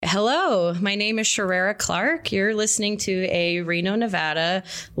Hello, my name is Sherrera Clark. You're listening to a Reno, Nevada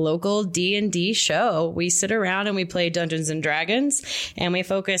local D&D show. We sit around and we play Dungeons and Dragons, and we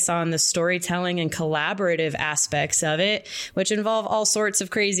focus on the storytelling and collaborative aspects of it, which involve all sorts of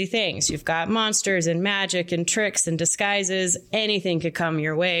crazy things. You've got monsters and magic and tricks and disguises. Anything could come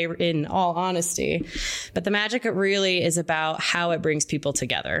your way, in all honesty. But the magic really is about how it brings people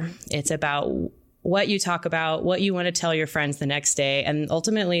together. It's about what you talk about, what you want to tell your friends the next day, and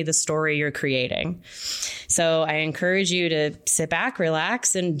ultimately the story you're creating. So I encourage you to sit back,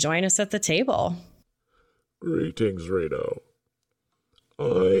 relax, and join us at the table. Greetings, Reno.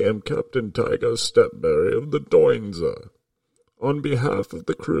 I am Captain Tyga Stepberry of the Doinza. On behalf of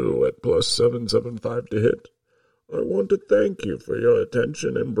the crew at Plus 775 to hit, I want to thank you for your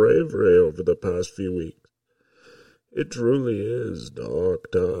attention and bravery over the past few weeks. It truly is dark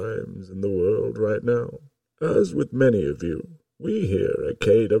times in the world right now. As with many of you, we here at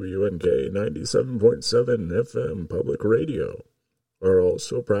KWNK 97.7 FM Public Radio are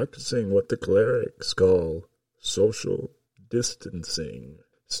also practicing what the clerics call social distancing,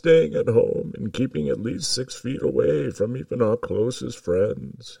 staying at home and keeping at least 6 feet away from even our closest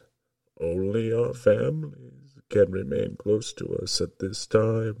friends. Only our families can remain close to us at this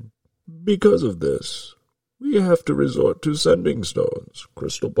time. Because of this, we have to resort to sending stones,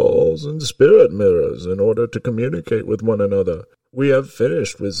 crystal balls, and spirit mirrors in order to communicate with one another. We have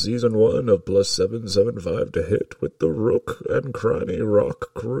finished with Season 1 of Plus 775 to hit with the Rook and Cranny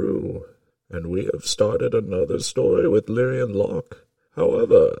Rock crew, and we have started another story with Lyrian Locke.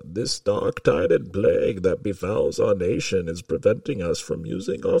 However, this dark-tided plague that befouls our nation is preventing us from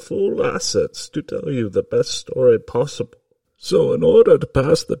using our full assets to tell you the best story possible. So in order to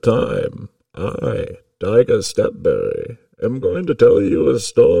pass the time, Tyga Stepberry, I'm going to tell you a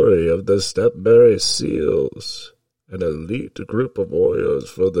story of the Stepberry Seals, an elite group of warriors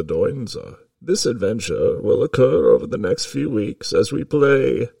for the Doinza. This adventure will occur over the next few weeks as we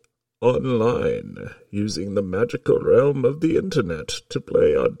play online, using the magical realm of the internet to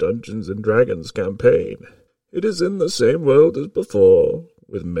play our Dungeons & Dragons campaign. It is in the same world as before,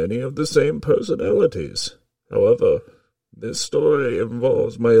 with many of the same personalities. However, this story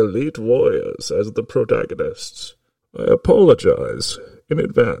involves my elite warriors as the protagonists. I apologize in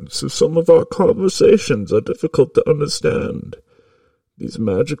advance if some of our conversations are difficult to understand. These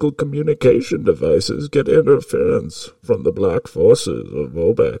magical communication devices get interference from the black forces of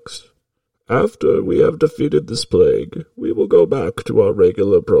Vobex. After we have defeated this plague, we will go back to our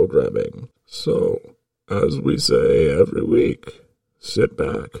regular programming. So, as we say every week, sit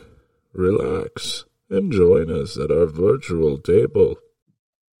back, relax, and join us at our virtual table.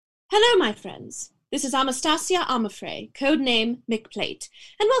 Hello, my friends. This is Amastasia Amafrey, codename McPlate,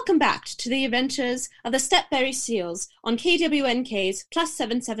 and welcome back to the adventures of the Stepberry Seals on KWNK's Plus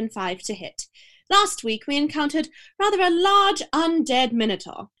 775 to hit. Last week, we encountered rather a large undead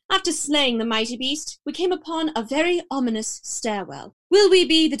minotaur. After slaying the mighty beast, we came upon a very ominous stairwell. Will we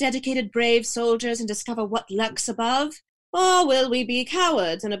be the dedicated brave soldiers and discover what lurks above? Or will we be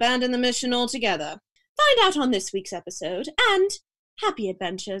cowards and abandon the mission altogether? Find out on this week's episode, and happy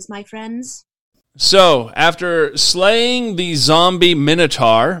adventures, my friends. So, after slaying the zombie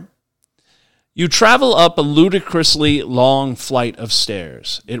minotaur, you travel up a ludicrously long flight of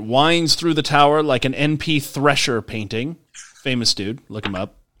stairs. It winds through the tower like an N.P. Thresher painting. Famous dude, look him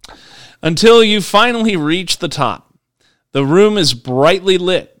up. Until you finally reach the top. The room is brightly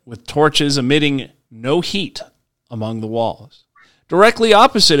lit, with torches emitting no heat among the walls. Directly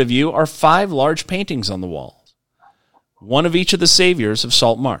opposite of you are 5 large paintings on the walls, one of each of the saviors of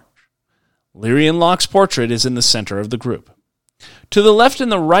Salt March. Lyrian Locke's portrait is in the center of the group. To the left and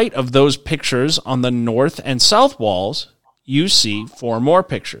the right of those pictures on the north and south walls, you see 4 more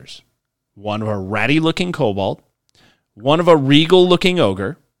pictures. One of a ratty-looking kobold, one of a regal-looking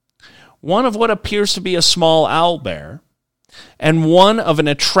ogre, one of what appears to be a small owlbear, and one of an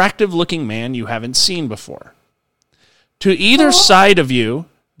attractive-looking man you haven't seen before. To either side of you,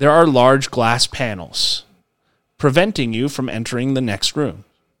 there are large glass panels, preventing you from entering the next room.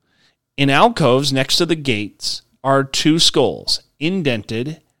 In alcoves next to the gates are 2 skulls,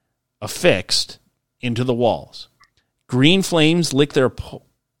 indented, affixed into the walls. Green flames lick their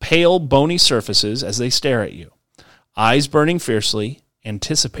pale, bony surfaces as they stare at you, eyes burning fiercely,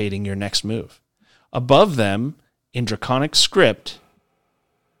 anticipating your next move. Above them, in Draconic script,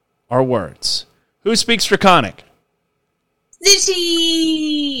 are words. Who speaks Draconic?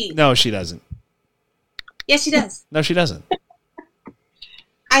 Zitty! No, she doesn't. Yes, she does. No, she doesn't.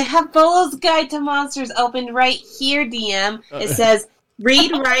 I have Bolo's Guide to Monsters opened right here, DM. It says,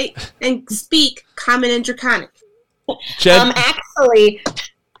 read, write, and speak Common and Draconic. Jed, Actually,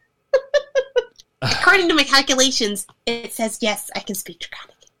 According to my calculations, it says yes, I can speak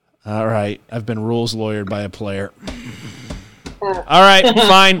Draconic. All right. I've been rules lawyered by a player. All right,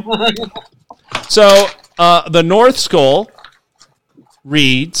 fine. So the North Skull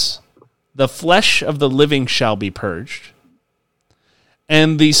reads, "The flesh of the living shall be purged."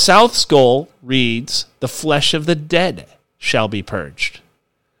 And the South Skull reads, "The flesh of the dead shall be purged."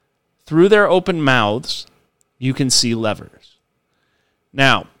 Through their open mouths, you can see levers.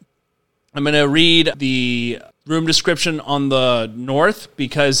 Now, I'm going to read the room description on the north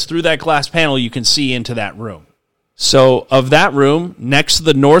because through that glass panel, you can see into that room. So, of that room, next to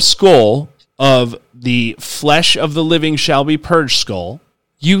the North Skull of the flesh of the living shall be purged skull,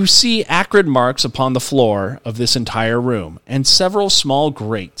 you see acrid marks upon the floor of this entire room and several small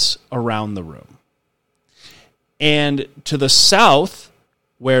grates around the room. And to the south,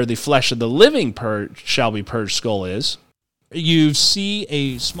 where the flesh of the living shall be purged skull is, you see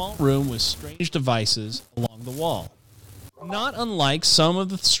a small room with strange devices along the wall. Not unlike some of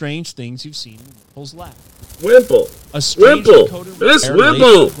the strange things you've seen in Wimple's lab. Wimple! A strange Wimple! coated Miss wire laid on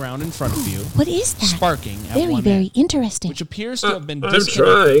Wimple! the ground in front of you, What is that? sparking at Very, one very end, interesting. which appears to have been I'm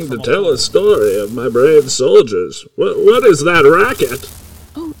disconnected trying to from tell all- a story of my brave soldiers. What is that racket?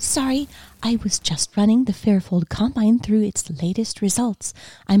 Oh, sorry. I was just running the Fairfold Combine through its latest results.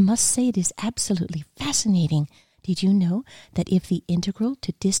 I must say it is absolutely fascinating. Did you know that if the integral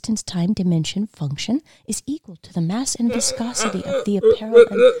to distance-time dimension function is equal to the mass and viscosity of the apparel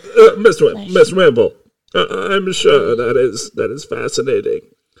and Miss Wimple, I'm sure that is fascinating.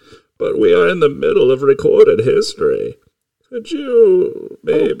 But we are in the middle of recorded history. Could you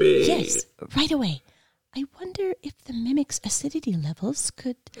maybe... yes, right away. I wonder if the mimic's acidity levels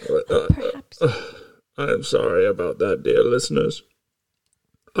could perhaps... I'm sorry about that, dear listeners.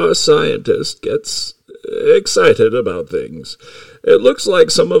 Our scientist gets excited about things. It looks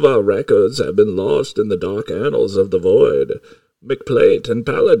like some of our records have been lost in the dark annals of the void. McPlate and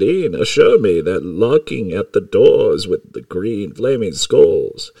Paladine assure me that locking at the doors with the green flaming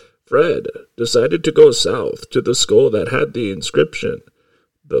skulls, Fred decided to go south to the skull that had the inscription,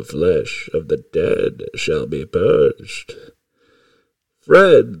 "The flesh of the dead shall be purged."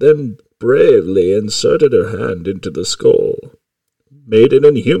 Fred then bravely inserted her hand into the skull, made an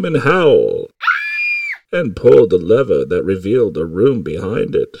inhuman howl, and pulled the lever that revealed a room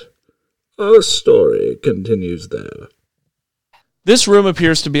behind it. Our story continues there. This room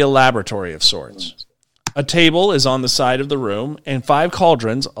appears to be a laboratory of sorts. A table is on the side of the room, and 5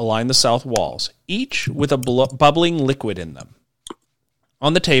 cauldrons align the south walls, each with a bubbling liquid in them.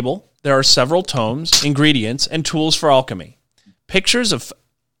 On the table, there are several tomes, ingredients, and tools for alchemy. Pictures of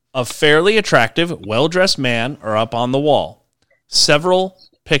a fairly attractive, well-dressed man are up on the wall. Several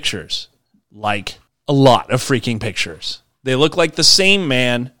pictures, like a lot of freaking pictures. They look like the same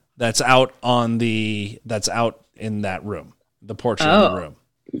man that's out in that room, the portrait of the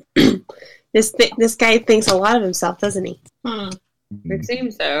room. This guy thinks a lot of himself, doesn't he? It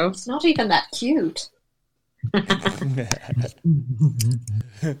seems so. It's not even that cute.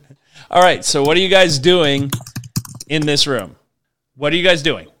 All right, so what are you guys doing in this room? What are you guys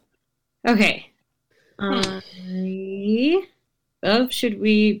doing? Okay. Should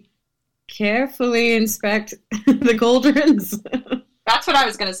we carefully inspect the cauldrons? That's what I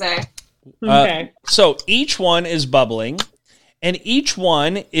was going to say. Okay. So each one is bubbling, and each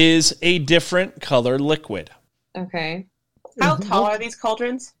one is a different color liquid. Okay. How tall are these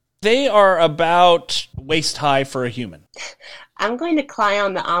cauldrons? They are about waist high for a human. I'm going to climb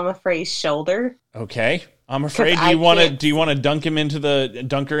on the Amafrey's shoulder. Okay. I'm afraid. I can't Do you want to dunk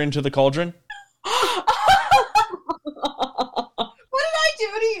her into the cauldron? What did I do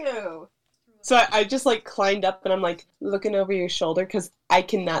to you? So I just climbed up and I'm looking over your shoulder because I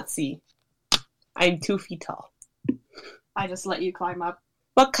cannot see. I'm 2 feet tall. I just let you climb up.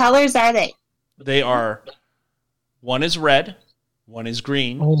 What colors are they? They are. One is red. One is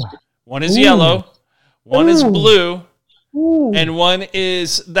green. Oh. One is yellow. One is blue. And one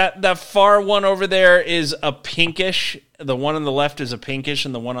is that far one over there is a pinkish. The one on the left is a pinkish,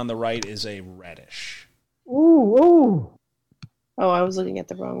 and the one on the right is a reddish. Ooh. Oh, I was looking at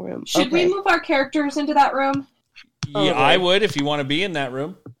the wrong room. Should we move our characters into that room? Yeah, I would if you want to be in that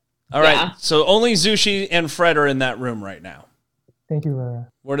room. All right, so only Zushi and Fred are in that room right now. Thank you, Rara.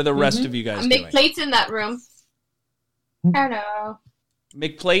 What are the rest of you guys doing? McPlate's in that room. Hello.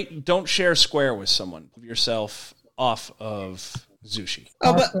 McPlate, don't share square with someone. Put yourself off of Zushi.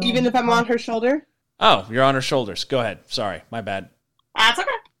 Oh, but even if I'm on her shoulder? Oh, you're on her shoulders. Go ahead. Sorry, my bad. That's okay.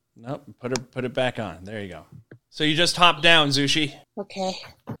 Nope, put it back on. There you go. So you just hop down, Zushi. Okay.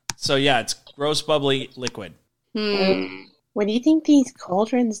 So yeah, it's gross bubbly liquid. What do you think these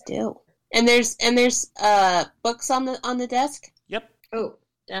cauldrons do? And there's books on the desk. Yep. Oh,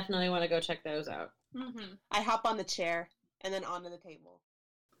 definitely want to go check those out. Mm-hmm. I hop on the chair and then onto the table.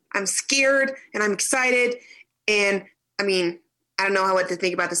 I'm scared and I'm excited, and I mean, I don't know what to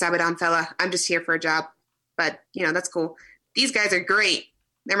think about this Abaddon fella. I'm just here for a job, but that's cool. These guys are great.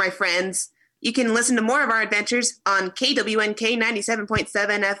 They're my friends. You can listen to more of our adventures on KWNK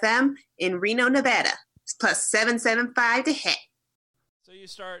 97.7 FM in Reno, Nevada. It's plus 775 to hit. So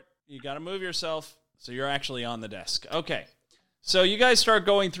you got to move yourself, so you're actually on the desk. Okay. So you guys start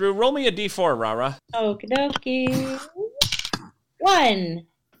going through. Roll me a d4, Rara. Okie dokie. 1.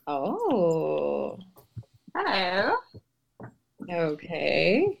 Oh. Hello.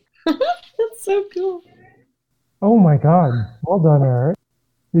 Okay. That's so cool. Oh my god. Well done, Eric.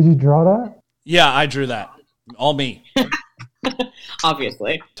 Did you draw that? Yeah, I drew that. All me.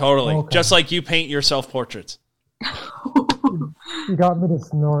 Obviously. Totally. Okay. Just like you paint your self-portraits. You got me to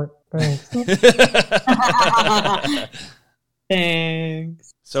snort. Thanks.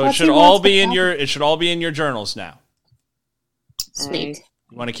 Thanks. So it should all be in your journals now. Sweet.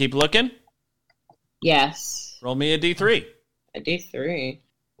 You want to keep looking? Yes. Roll me a d3. A D3.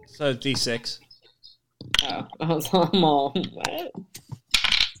 So d6. Oh, I'm all, what?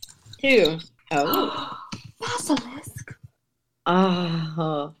 2. Oh. Basilisk.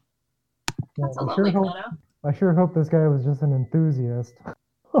 Oh. Yeah, That's a lovely photo. I sure hope this guy was just an enthusiast.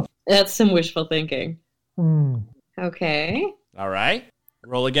 That's some wishful thinking. Okay. All right.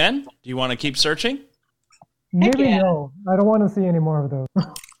 Roll again. Do you want to keep searching? Maybe yeah. no. I don't want to see any more of those.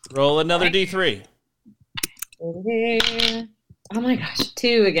 Roll another d3. Oh my gosh,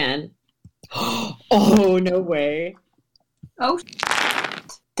 2 again. Oh, no way. Oh,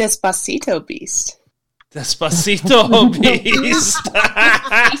 Despacito beast. Despacito beast.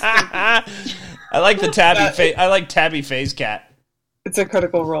 I like the tabby face. I like tabby face cat. It's a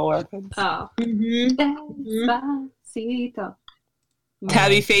critical role weapon. Oh. Despacito.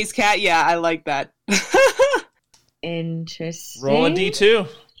 Tabby face cat. Yeah, I like that. Interesting. Roll a d2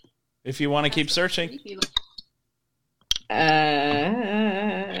 if you want to keep searching.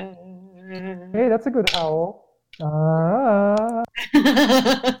 Hey, that's a good howl. 1.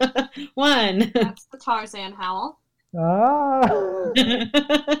 That's the Tarzan howl.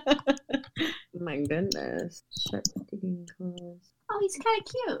 My goodness. Oh, he's kind of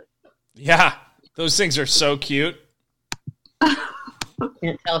cute. Yeah, those things are so cute.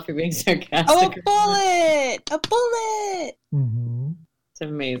 Can't tell if you're being sarcastic. Oh, or a bullet! A bullet! Mm-hmm. It's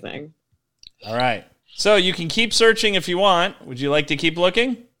amazing. All right. So you can keep searching if you want. Would you like to keep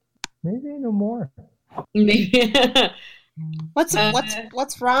looking? Maybe no more. What's wrong,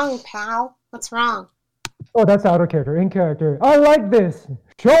 pal? What's wrong? Oh, that's out of character. In character. I like this.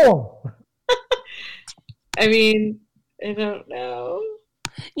 Show him. I mean, I don't know.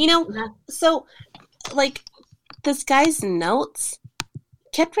 So, like, this guy's notes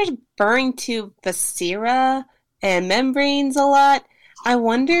kept referring to Viscera and membranes a lot. I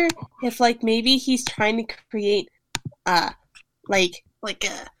wonder if, like, maybe he's trying to create, like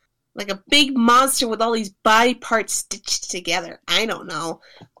a big monster with all these body parts stitched together. I don't know.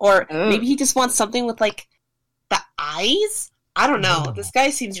 Or maybe he just wants something with, like, the eyes? I don't know. This guy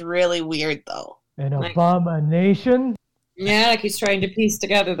seems really weird, though. An abomination? Yeah, like he's trying to piece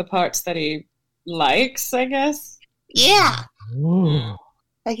together the parts that he likes, I guess. Yeah. Ooh.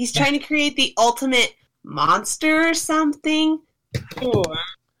 Like he's trying to create the ultimate monster or something. Sure.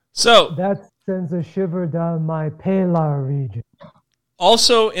 So That sends a shiver down my palar region.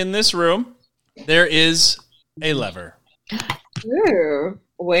 also in this room, there is a lever. Ooh.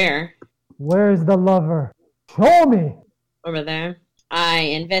 Where? Where's the lover? Show me. Over there. I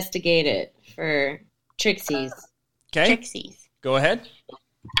investigate it for Trixies. Okay, Trixies. go ahead.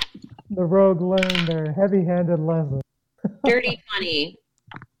 The rogue learned their heavy-handed lesson. Dirty 20.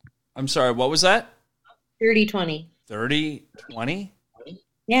 I'm sorry, what was that? Dirty 20. 30, 20?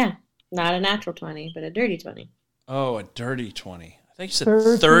 Yeah. Not a natural 20, but a dirty 20. Oh, a dirty 20. I think you said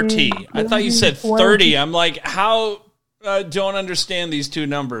 30, 30. I thought you said 20. 30. I'm like, how? Don't understand these two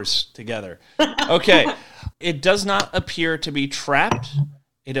numbers together. Okay. It does not appear to be trapped.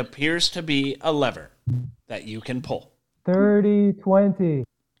 It appears to be a lever that you can pull. 30, 20.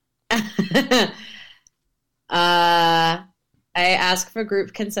 I ask for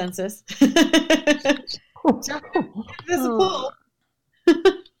group consensus. This pool.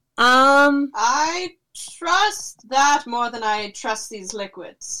 I trust that more than I trust these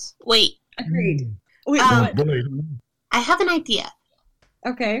liquids. Wait. Agreed. Wait, Um, what? I have an idea.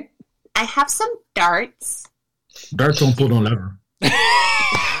 Okay. I have some darts. Darts don't pull on lever.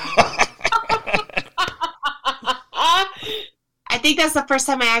 I think that's the first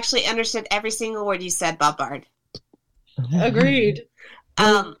time I actually understood every single word you said, Bombard. Agreed.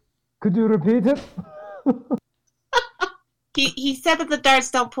 Could you repeat it? He said that the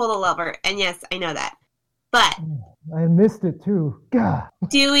darts don't pull the lever, and yes, I know that. But I missed it too. God.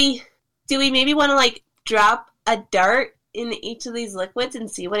 do we maybe want to like drop a dart in each of these liquids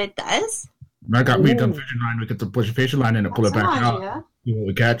and see what it does? I got me done fishing line. We get to push a fishing line in and pull it back out. See what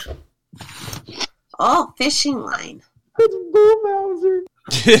we catch. Oh, fishing line. It's Boom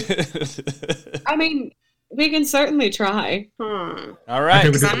I mean, we can certainly try. All right.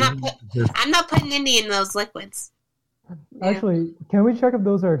 Because I'm not putting any in those liquids. Actually, can we check if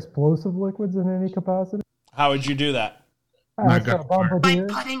those are explosive liquids in any capacity? How would you do that? By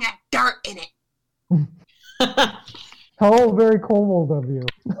putting a dart in it. How very cold of you.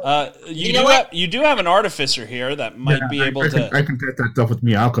 You do have an artificer here that might be able to. I can get that stuff with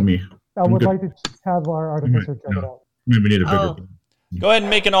me alchemy. I would like to have our artificer check it out. Maybe we need a bigger. Go ahead and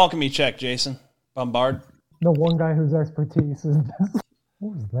make an alchemy check, Jason. Bombard. The one guy whose expertise is this.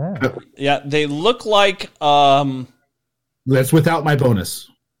 What was that? Yeah, they look like. That's without my bonus.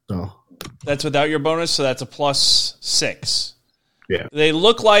 So that's without your bonus, so that's a +6. Yeah. They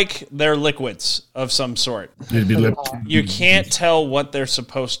look like they're liquids of some sort. You can't tell what they're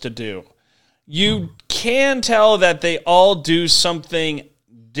supposed to do. You can tell that they all do something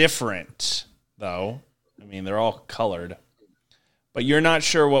different, though. I mean, they're all colored. But you're not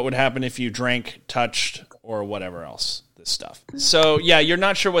sure what would happen if you drank, touched, or whatever else, this stuff. So, yeah, you're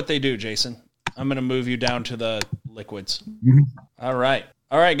not sure what they do, Jason. I'm going to move you down to the liquids. All right.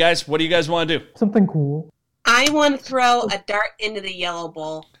 All right, guys, what do you guys want to do? Something cool. I want to throw a dart into the yellow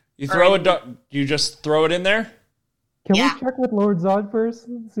bowl. You throw a dart. You just throw it in there? Can we check with Lord Zod first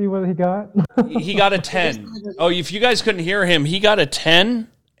and see what he got? He got a 10. Oh, if you guys couldn't hear him, he got a 10,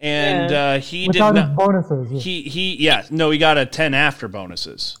 and he without did his not. bonuses. He got a 10 after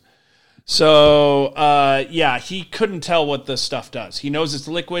bonuses. So he couldn't tell what the stuff does. He knows it's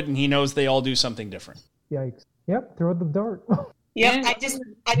liquid, and he knows they all do something different. Yikes! Yep, throw the dart. Yep,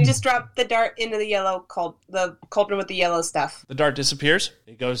 I just dropped the dart into the the cauldron with the yellow stuff. The dart disappears.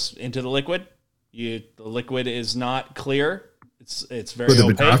 It goes into the liquid. The liquid is not clear. It's very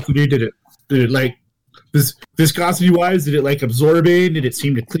opaque. Viscosity, did it like viscosity wise? Did it like absorb in? Did it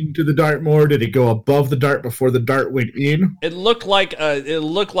seem to cling to the dart more? Did it go above the dart before the dart went in? It looked like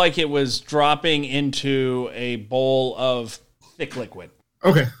it was dropping into a bowl of thick liquid.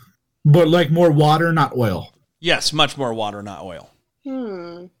 Okay, but like more water, not oil. Yes, much more water, not oil.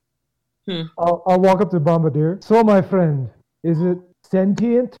 I'll walk up to Bombardier. So, my friend, is it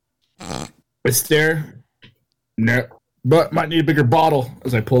sentient? It's there. No, but might need a bigger bottle.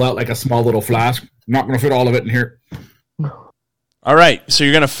 As I pull out like a small little flask. Not going to fit all of it in here. All right, so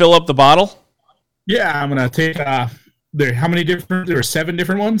you're going to fill up the bottle? Yeah, I'm going to take. How many different? There are 7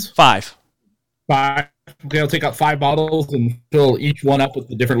 different ones. 5. 5. Okay, I'll take out 5 bottles and fill each one up with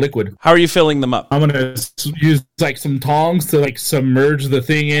a different liquid. How are you filling them up? I'm gonna use like some tongs to like submerge the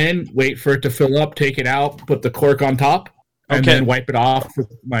thing in, wait for it to fill up, take it out, put the cork on top, and then wipe it off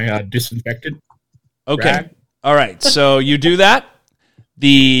with my disinfectant. Okay. rag. All right. So you do that.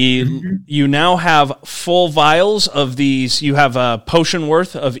 You now have full vials of these. You have a potion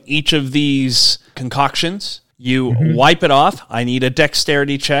worth of each of these concoctions. You wipe it off. I need a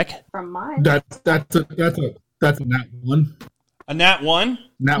dexterity check. From mine. That's a nat 1. A nat 1?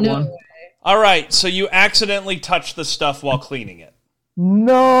 Nat 1. All right. So you accidentally touch the stuff while cleaning it.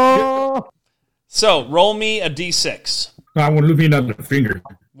 No. So roll me a d6. I want to lose me another finger.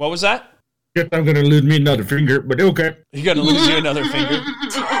 What was that? Yes, I'm going to lose me another finger, but okay. You're going to lose you another finger?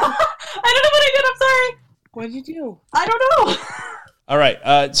 I don't know what I did. I'm sorry. What did you do? I don't know. All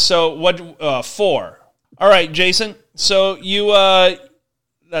right. So what? 4. All right, Jason. So you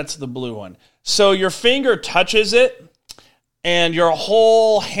that's the blue one. So your finger touches it, and your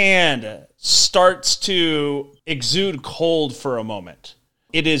whole hand starts to exude cold for a moment.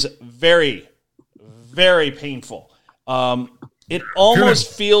 It is very, very painful. It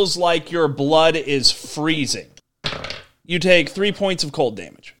almost feels like your blood is freezing. You take 3 points of cold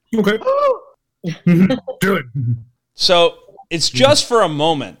damage. Okay. Do it. So it's just for a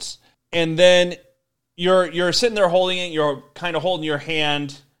moment, and then you're sitting there holding it. You're kind of holding your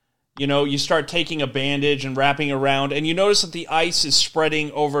hand. You know, you start taking a bandage and wrapping around, and you notice that the ice is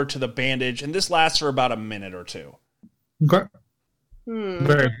spreading over to the bandage, and this lasts for about a minute or two. Okay.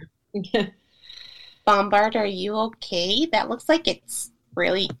 Very good. Bombard, are you okay? That looks like it's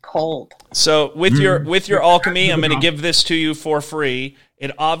really cold. So with your alchemy, I'm going to give this to you for free. It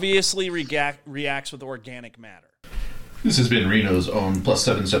obviously reacts with organic matter. This has been Reno's own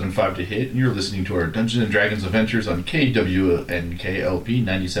 +775 to hit, and you're listening to our Dungeons & Dragons adventures on KWNKLP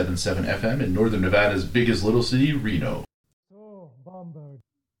 97.7 FM in Northern Nevada's biggest little city, Reno. So, Bombard,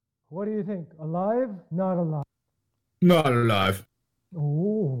 what do you think? Alive? Not alive? Not alive.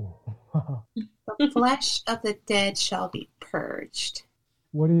 Ooh. The flesh of the dead shall be purged.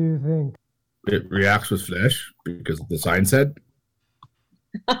 What do you think? It reacts with flesh because the sign said.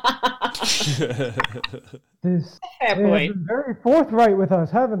 They've point. been very forthright with us,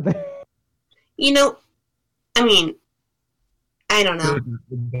 haven't they? You know, I mean, I don't know.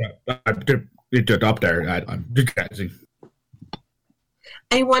 It's just up there. I'm just guessing.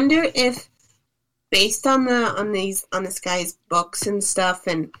 I wonder if, based on this guy's books and stuff,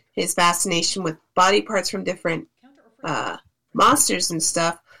 and his fascination with body parts from different monsters and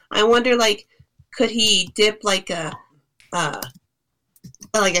stuff, I wonder, like, could he dip like a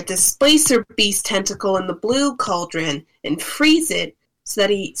displacer beast tentacle in the blue cauldron and freeze it so that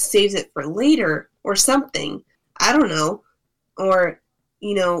he saves it for later or something? I don't know. Or,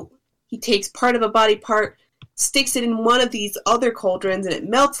 you know, he takes part of a body part, sticks it in one of these other cauldrons, and it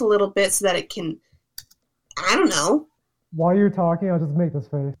melts a little bit so that it can, I don't know. While you're talking, I'll just make this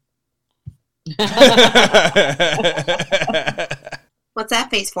face. What's that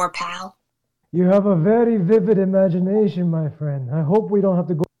face for, pal? You have a very vivid imagination, my friend. I hope we don't have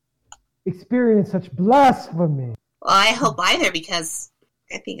to go experience such blasphemy. Well, I hope either, because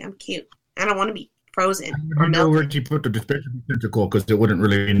I think I'm cute. I don't want to be frozen I or don't know where melted. he put the displacer tentacle because it wouldn't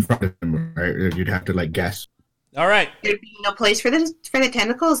really be in front of him, right? You'd have to like guess. All right. There'd be no place for the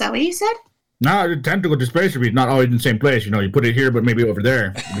tentacle? Is that what you said? No, the tentacle displacer beast not always in the same place. You know, you put it here, but maybe over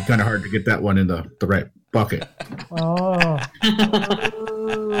there. It'd be kind of hard to get that one in the right bucket. Oh.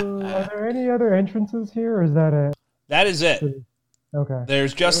 Are there any other entrances here, or is that it? That is it. Okay.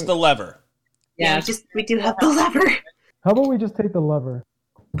 There's just the lever. Yeah, we do have the lever. How about we just take the lever?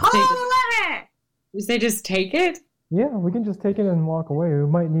 Pull the lever! You say just take it? Yeah, we can just take it and walk away. We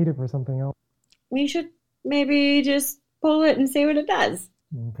might need it for something else. We should maybe just pull it and see what it does.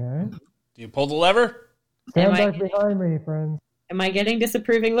 Okay. Do you pull the lever? Stand back behind me, friends. Am I getting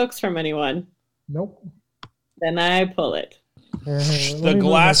disapproving looks from anyone? Nope. Then I pull it. The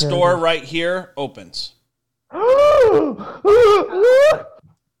glass door right here opens.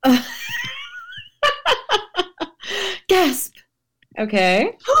 Gasp!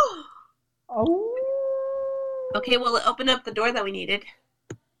 Okay. Okay, well, it opened up the door that we needed.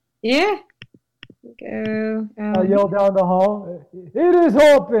 Yeah. Go. I'll yell down the hall. It is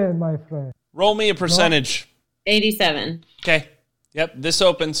open, my friend. Roll me a percentage. 87. Okay. Yep, this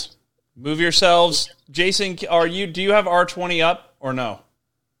opens. Move yourselves. Jason, do you have R20 up or no?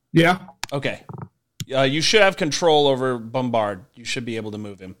 Yeah. Okay. You should have control over Bombard. You should be able to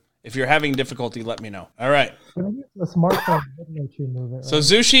move him. If you're having difficulty, let me know. All right. Can I use a smartphone to let you move it? Right? So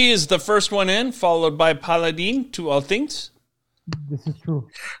Zushi is the first one in, followed by Paladin to all things. This is true.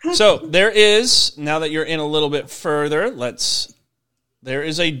 So there is, now that you're in a little bit further, there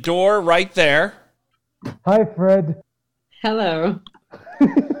is a door right there. Hi, Fred. Hello.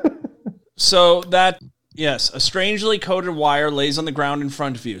 So yes, a strangely coated wire lays on the ground in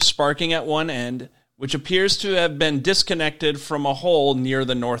front of you, sparking at one end, which appears to have been disconnected from a hole near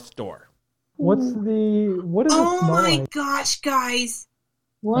the north door. What does it smell my like? gosh, guys.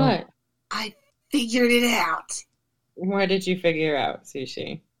 What? I figured it out. What did you figure out,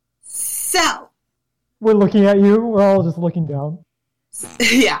 Sushi? So. We're looking at you. We're all just looking down.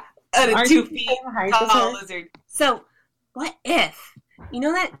 Yeah. At a Aren't 2 you feet the same height as tall her? lizard. So, what if, you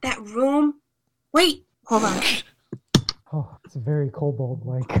know that room? Wait, hold on. Oh, it's very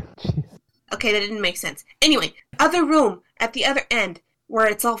kobold-like. Jeez. Okay, that didn't make sense. Anyway, other room at the other end where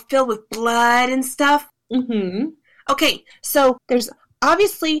it's all filled with blood and stuff. Mm-hmm. Okay, so there's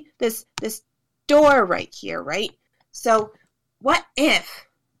obviously this door right here, right? So what if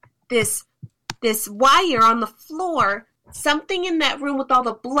this wire on the floor, something in that room with all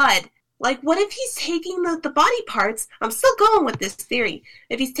the blood, like what if he's taking the body parts? I'm still going with this theory.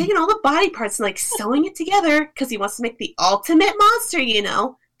 If he's taking all the body parts and like sewing it together because he wants to make the ultimate monster, you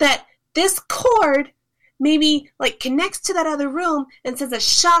know, that this cord maybe like connects to that other room and sends a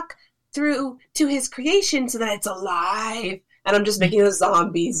shock through to his creation so that it's alive. And I'm just making the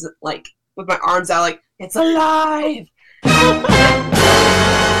zombies like with my arms out like, it's alive.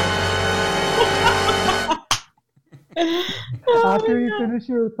 After you finish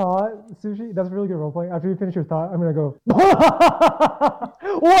your thought, Sushi, that's really good roleplay. After you finish your thought, I'm going to go,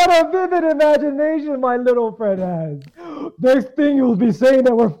 what a vivid imagination my little friend has. Next thing you'll be saying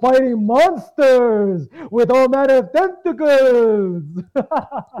that we're fighting monsters with all manner of tentacles.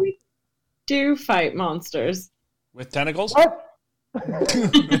 We do fight monsters. With tentacles? What?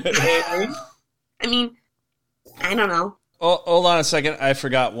 I mean, I don't know. Oh, hold on a second. I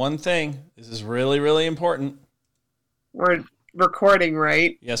forgot one thing. This is really, really important. We're recording,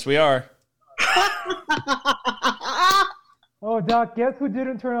 right? Yes, we are. Oh, Doc, guess who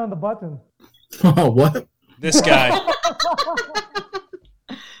didn't turn on the button? Oh, what? This guy.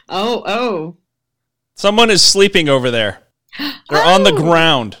 Oh. Someone is sleeping over there. They're on the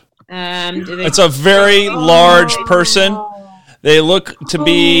ground. It's a very large person. They look to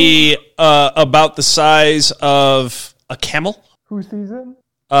be about the size of a camel. Who sees him?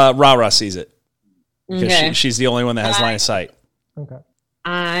 Ra sees it. Because Okay. she's the only one that has line of sight. Okay.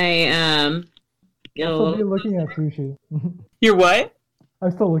 I get a I'm still little. looking at Sushi. You're what?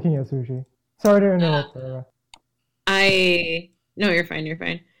 I'm still looking at Sushi. Sorry to interrupt, Sarah. No, you're fine. You're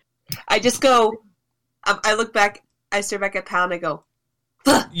fine. I just go. I look back. I stare back at Pal and I go.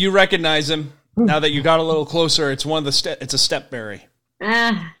 You recognize him now that you got a little closer. It's one of the it's a stepberry.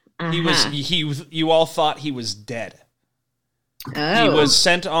 You all thought he was dead. Oh. He was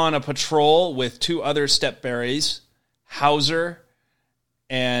sent on a patrol with two other stepberries, Hauser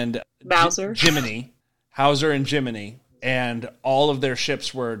and Bowser. Jiminy. Hauser and Jiminy. And all of their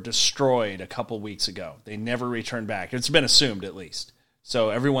ships were destroyed a couple weeks ago. They never returned back. It's been assumed, at least.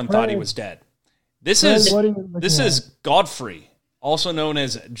 So everyone thought he was dead. This is Godfrey, also known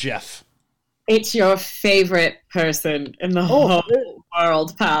as Jeff. It's your favorite person in the whole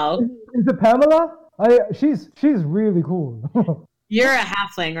world, pal. Is it Pamela? She's really cool. You're a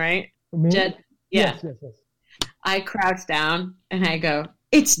halfling, right? Me? Jed? Yeah. Yes. I crouch down and I go,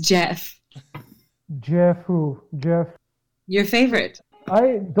 "It's Jeff." Jeff who? Jeff? Your favorite.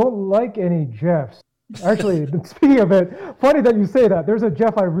 I don't like any Jeffs. Actually, speaking of it, funny that you say that. There's a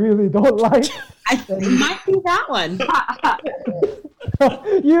Jeff I really don't like. It might be that one.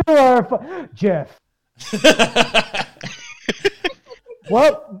 You are Jeff.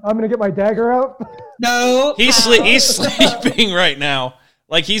 Well, I'm gonna get my dagger out. No, He's sleeping right now.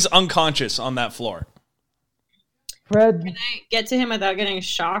 Like he's unconscious on that floor. Fred. Can I get to him without getting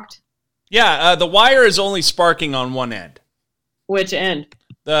shocked? Yeah, the wire is only sparking on one end. Which end?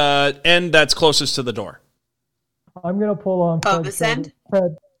 The end that's closest to the door. I'm gonna pull on Fred's this shoulder. end?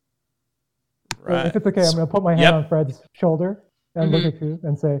 Fred. Right. If it's okay, I'm gonna put my hand on Fred's shoulder and look at you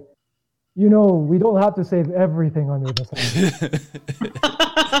and say, "You know, we don't have to save everything on your decision."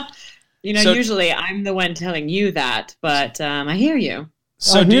 Usually I'm the one telling you that, but I hear you.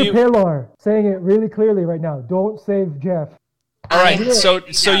 So I hear Paylor saying it really clearly right now. Don't save Jeff. All right, so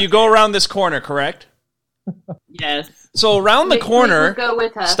you go around this corner, correct? Yes. So around the corner, Go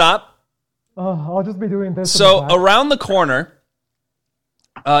with us. stop. I'll just be doing this. So around the corner,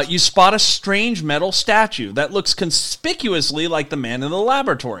 you spot a strange metal statue that looks conspicuously like the man in the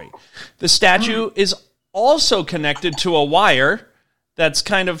laboratory. The statue is also connected to a wire that's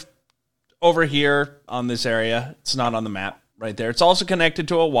kind of over here on this area. It's not on the map right there. It's also connected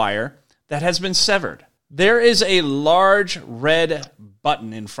to a wire that has been severed. There is a large red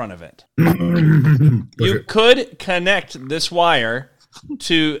button in front of it. You could connect this wire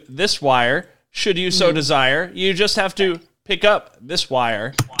to this wire, should you so desire. You just have to pick up this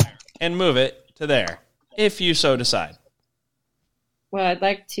wire and move it to there, if you so decide. Well, I'd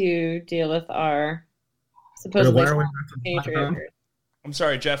like to deal with our supposedly patriot. I'm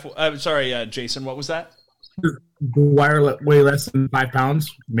sorry, Jeff. I'm sorry, Jason. What was that? The wire weigh less than 5 pounds.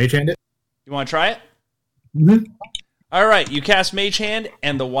 Mage hand it. You want to try it? Mm-hmm. All right. You cast Mage Hand,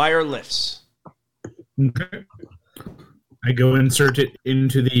 and the wire lifts. Okay. I go insert it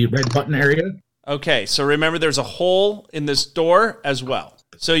into the red button area. Okay. So remember, there's a hole in this door as well.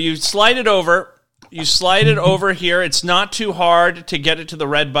 So you slide it over. You slide it over here. It's not too hard to get it to the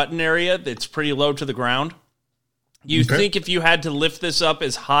red button area. It's pretty low to the ground. You think if you had to lift this up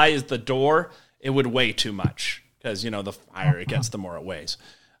as high as the door, it would weigh too much. Because, the higher it gets, the more it weighs.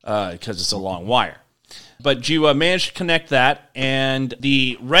 Because it's a long wire. But you managed to connect that, and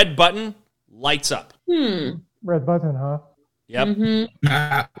the red button lights up. Red button, huh? Yep.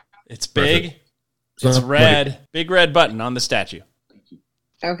 Mm-hmm. It's big. It's red. Big red button on the statue.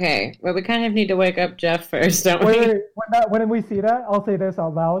 Okay. Well, we kind of need to wake up Jeff first, don't we? Wait. When we see that, I'll say this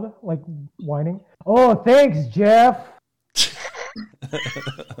out loud, like whining. Oh, thanks, Jeff.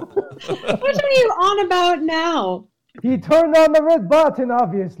 What are you on about now? He turned on the red button,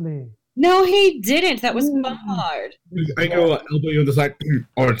 obviously. No, he didn't. That was Bard. I go elbow you on the side.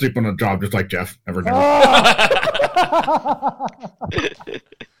 Or sleep on a job just like Jeff. Never.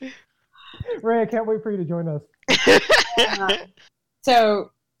 Ray, I can't wait for you to join us. So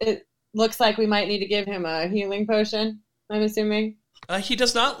it looks like we might need to give him a healing potion, I'm assuming. He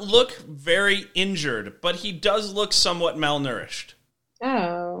does not look very injured, but he does look somewhat malnourished.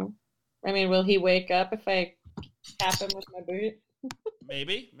 Oh. I mean, will he wake up if I tap him with my boot?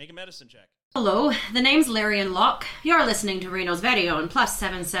 Maybe. Make a medicine check. Hello, the name's Larian Locke. You're listening to Reno's very own plus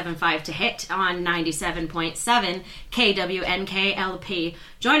 775 to hit on 97.7 KWNK-LP.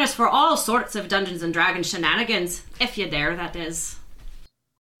 Join us for all sorts of Dungeons & Dragons shenanigans, if you dare, that is.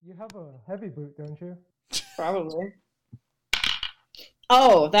 You have a heavy boot, don't you? Probably.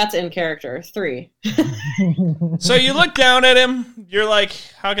 Oh, that's in character. 3. So you look down at him. You're like,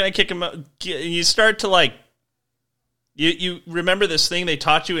 how can I kick him up? You start to like, you remember this thing they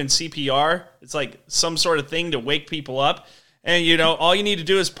taught you in CPR? It's like some sort of thing to wake people up. And, you know, all you need to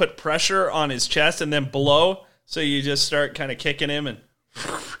do is put pressure on his chest and then blow. So you just start kind of kicking him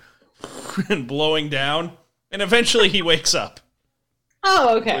and blowing down. And eventually he wakes up.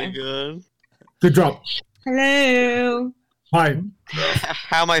 Oh, okay. Good. Good job. Hello. Hi.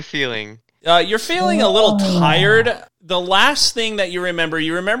 How am I feeling? You're feeling a little tired. The last thing that you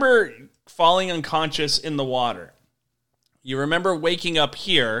remember falling unconscious in the water. You remember waking up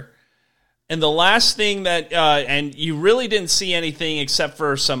here. And the last thing that, and you really didn't see anything except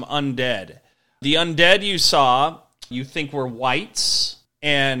for some undead. The undead you saw, you think were wights,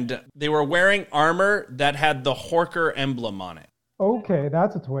 and they were wearing armor that had the Horker emblem on it. Okay,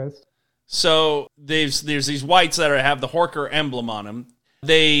 that's a twist. So there's these wights that have the Horker emblem on them.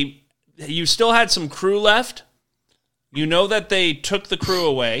 You still had some crew left. You know that they took the crew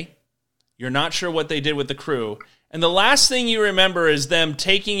away. You're not sure what they did with the crew. And the last thing you remember is them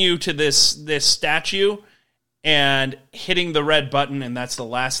taking you to this statue and hitting the red button, and that's the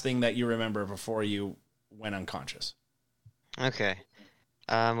last thing that you remember before you went unconscious. Okay.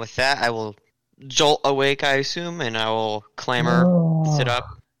 With that, I will jolt awake, I assume, and I will clamor, sit up.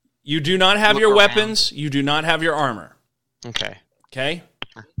 You do not have your around. Weapons. You do not have your armor. Okay. Okay?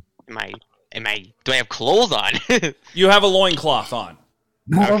 Do I have clothes on? You have a loincloth on.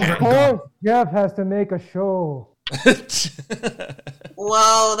 Of course, Jeff has to make a show.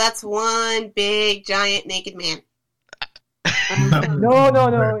 Whoa, that's one big, giant, naked man. No,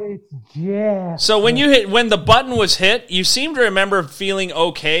 it's Jeff. So when the button was hit, you seem to remember feeling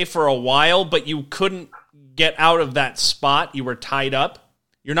okay for a while, but you couldn't get out of that spot. You were tied up.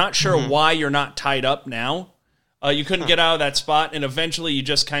 You're not sure why you're not tied up now. You couldn't get out of that spot, and eventually you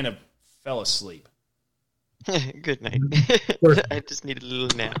just kind of fell asleep. Good night. I just needed a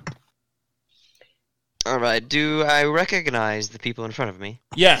little nap. All right. Do I recognize the people in front of me?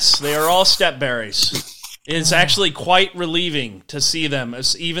 Yes, they are all stepberries. It's actually quite relieving to see them,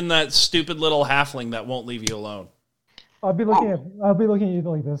 even that stupid little halfling that won't leave you alone. I'll be looking at you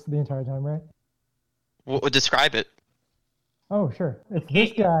like this the entire time, right? Describe it. Oh, sure. It's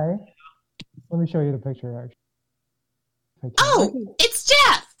this guy. Let me show you the picture, actually. Oh, it's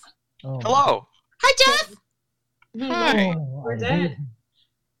Jeff! Oh. Hello. Hi, Jeff! Hi. We're dead.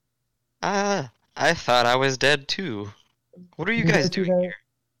 I thought I was dead too. What are you guys doing here?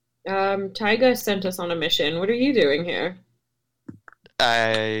 Tyga sent us on a mission. What are you doing here?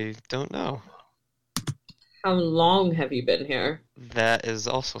 I don't know. How long have you been here? That is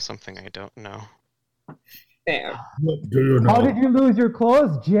also something I don't know. Fair. What do you know? How did you lose your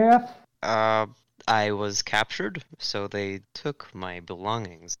clothes, Jeff? I was captured, so they took my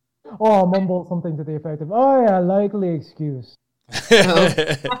belongings. Oh, mumble something to the effect of, "Oh yeah, likely excuse."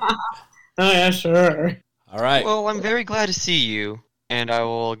 Oh yeah, sure. All right. Well, I'm very glad to see you, and I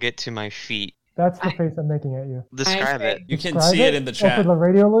will get to my feet. That's the face I'm making at you. Describe it. You can Describe see it in the Oh, chat. for the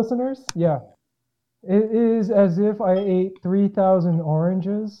radio listeners? Yeah. It is as if I ate 3,000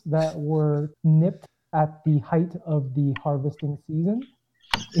 oranges that were nipped at the height of the harvesting season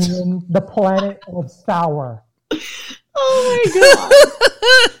in the planet of Sour. Oh my god.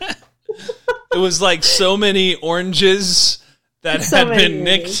 It was like so many oranges that had been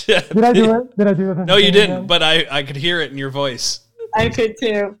nicked. Did I do it? Did I do it? No, you didn't, but I could hear it in your voice. I could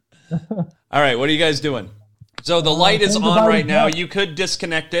too. All right, what are you guys doing? So the light is on right now. You could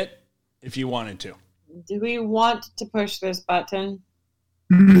disconnect it if you wanted to. Do we want to push this button?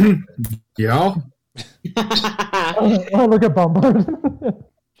 Yeah. Oh, look at Bumper.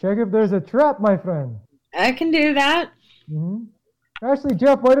 Check if there's a trap, my friend. I can do that. Mm-hmm. Actually,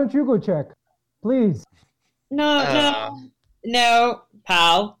 Jeff, why don't you go check? Please. No,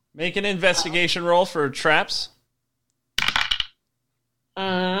 pal. Make an investigation roll for traps.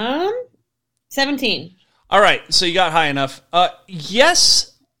 17. All right, so you got high enough.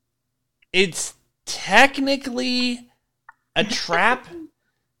 Yes, it's technically a trap.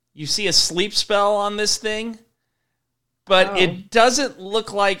 You see a sleep spell on this thing, but it doesn't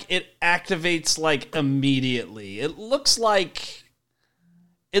look like it activates like immediately. It looks like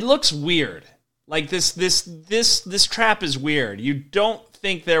it looks weird. Like this trap is weird. You don't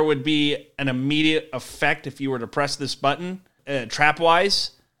think there would be an immediate effect if you were to press this button,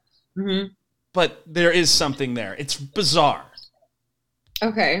 trap-wise. Mm-hmm. But there is something there. It's bizarre.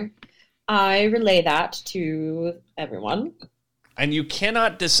 Okay. I relay that to everyone. And you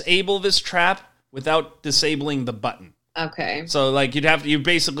cannot disable this trap without disabling the button. Okay. So, like, you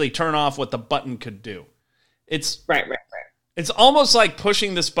basically turn off what the button could do. It's right. It's almost like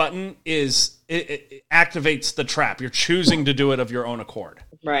pushing this button it activates the trap. You're choosing to do it of your own accord.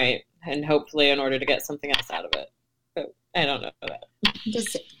 Right. And hopefully in order to get something else out of it. But I don't know that.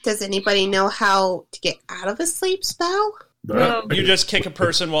 Does anybody know how to get out of a sleep spell? You just kick a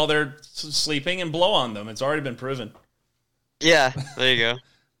person while they're sleeping and blow on them. It's already been proven. Yeah, there you go.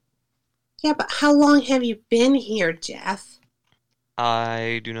 Yeah, but how long have you been here, Jeff?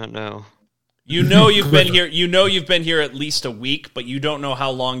 I do not know. You know you've been here. You know you've been here at least a week, but you don't know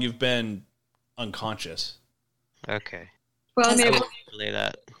how long you've been unconscious. Okay. Well, I mean, relay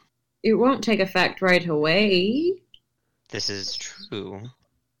that. It won't take effect right away. This is true.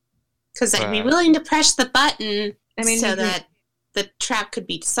 Because I'd be willing to press the button so that the trap could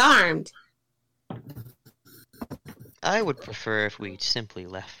be disarmed. I would prefer if we simply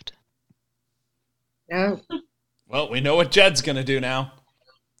left. No. Well, we know what Jed's going to do now.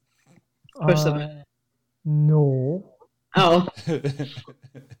 Push them. No. Oh.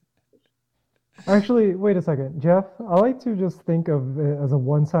 Actually, wait a second. Jeff, I like to just think of it as a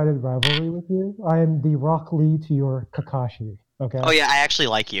one-sided rivalry with you. I am the Rock Lee to your Kakashi. Okay? Oh, yeah, I actually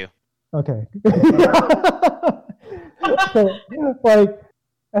like you. Okay. So, like,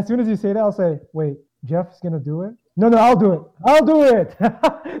 as soon as you say that, I'll say, wait, Jeff's going to do it? No, I'll do it. I'll do it.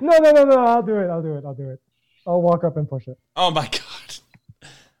 No, I'll do it. I'll walk up and push it. Oh, my God.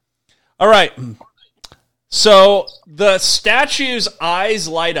 All right. So the statue's eyes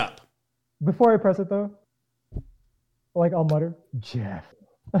light up. Before I press it, though, like, I'll mutter, Jeff.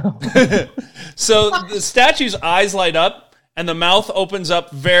 So the statue's eyes light up, and the mouth opens up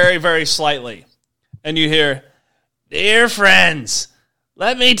very, very slightly. And you hear, "Dear friends,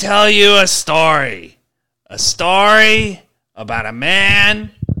 let me tell you a story. A story about a man,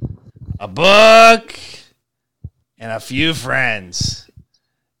 a book, and a few friends.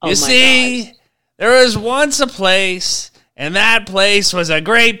 You see, there was once a place, and that place was a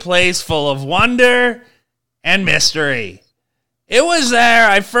great place full of wonder and mystery. It was there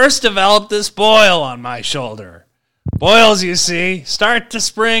I first developed this boil on my shoulder. Boils, you see, start to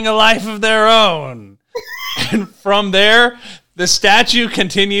spring a life of their own." And from there, the statue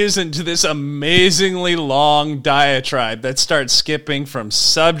continues into this amazingly long diatribe that starts skipping from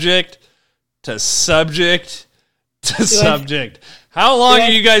subject to subject to subject. How long are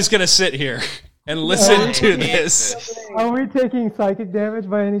you guys going to sit here and listen to this? Are we taking psychic damage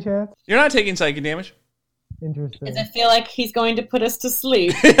by any chance? You're not taking psychic damage. Interesting. Does it feel like he's going to put us to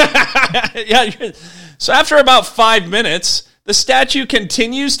sleep? Yeah. So after about 5 minutes, the statue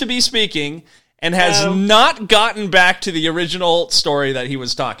continues to be speaking and has not gotten back to the original story that he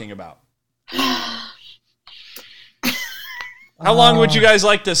was talking about. How long would you guys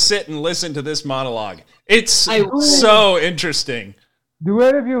like to sit and listen to this monologue? It's so interesting. Do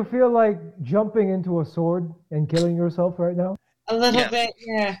any of you feel like jumping into a sword and killing yourself right now? A little bit,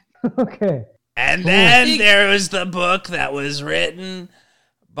 yeah. Okay. And then there was the book that was written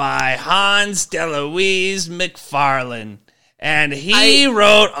by Hans DeLuise McFarlane. And he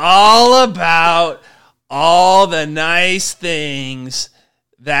wrote all about all the nice things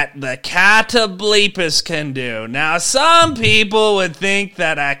that the catoblepus can do. Now, some people would think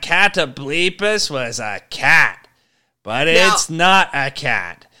that a catoblepus was a cat, but it's not a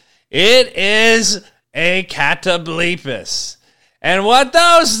cat. It is a catoblepus. And what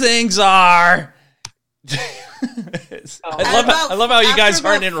those things are... I love how you guys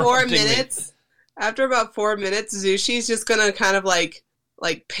aren't interrupting me. After about 4 minutes, Zushi's just gonna kind of like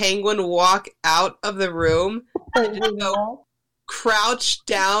penguin walk out of the room and just go crouch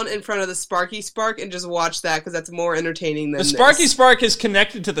down in front of the Sparky Spark and just watch that because that's more entertaining than the Sparky Spark is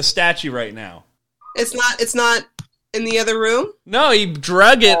connected to the statue right now. It's not in the other room? No, he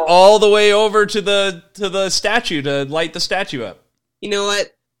drug it all the way over to the statue to light the statue up. You know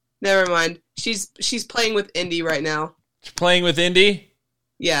what? Never mind. She's playing with Indy right now. She's playing with Indy?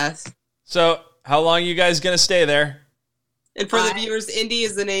 Yes. So, how long are you guys going to stay there? And for the viewers, Indy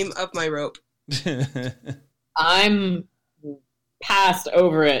is the name of my rope. I'm passed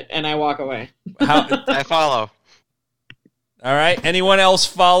over it, and I walk away. I follow. All right. Anyone else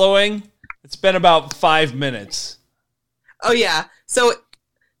following? It's been about 5 minutes. Oh, yeah. So,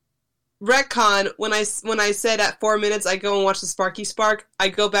 retcon, when I said at 4 minutes I go and watch the Sparky Spark, I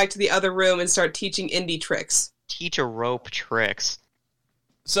go back to the other room and start teaching Indy tricks. Teach a rope tricks.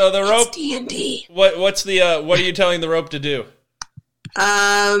 So the rope. D&D. What are you telling the rope to do?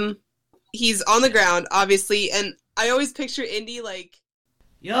 He's on the ground, obviously, and I always picture Indy like.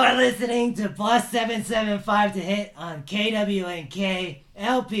 You're listening to Plus 775 to hit on KWNK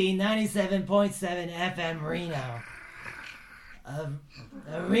LP 97.7 FM Reno. A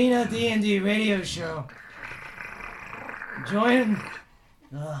Reno D&D radio show. Join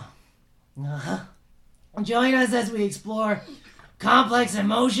us as we explore complex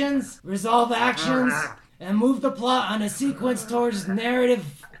emotions, resolve actions, and move the plot on a sequence towards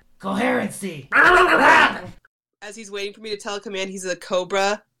narrative coherency. As he's waiting for me to tell a command, he's a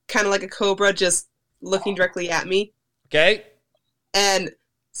cobra, kind of like a cobra, just looking directly at me. Okay. And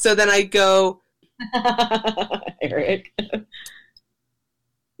so then I go... Eric.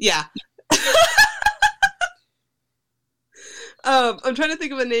 Yeah. I'm trying to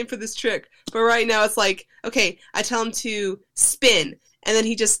think of a name for this trick, but right now it's like, okay, I tell him to spin, and then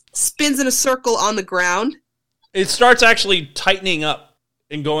he just spins in a circle on the ground. It starts actually tightening up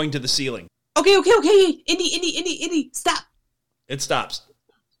and going to the ceiling. Okay. Indy, stop. It stops.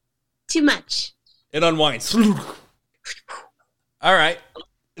 Too much. It unwinds. All right.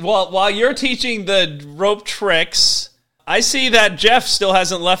 Well, while you're teaching the rope tricks, I see that Jeff still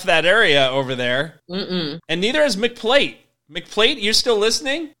hasn't left that area over there. Mm-mm. And neither has McPlate. McPlate, you're still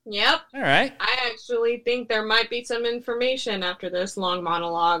listening? Yep. All right. I actually think there might be some information after this long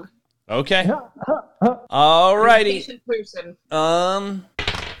monologue. Okay. All righty. Patient person.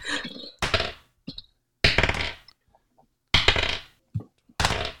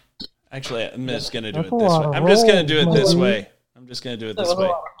 Actually, I'm just going to do it this way. I'm just going to do it this way.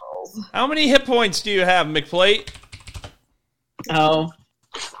 How many hit points do you have, McPlate? Oh.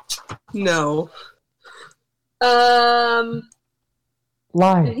 No. The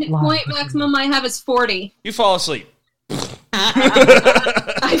hit Lie. point maximum I have is 40. You fall asleep.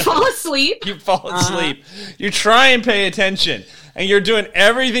 I fall asleep. You fall asleep. You try and pay attention, and you're doing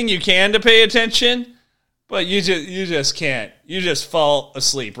everything you can to pay attention, but you just can't. You just fall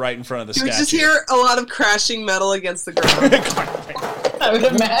asleep right in front of the statue. You just hear a lot of crashing metal against the ground. I would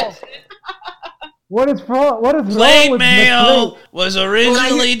imagine. What is wrong with Plate mail McPlate? was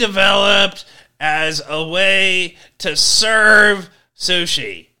originally developed as a way to serve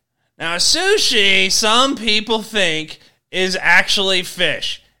sushi. Now, sushi, some people think, is actually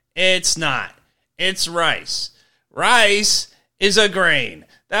fish. It's not. It's rice. Rice is a grain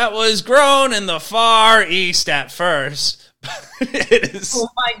that was grown in the Far East at first. It is. Oh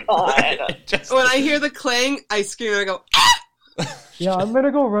my god. When I hear the clang, I scream and I go, ah! Yeah, I'm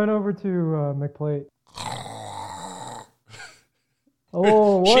gonna go run over to McPlate.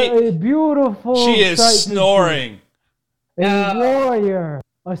 Oh, what a beautiful She is sight to snoring. see. A warrior,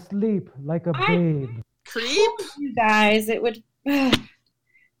 asleep like a babe. Creep? You guys, it would... I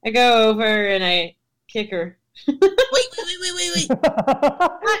go over and I kick her. Wait.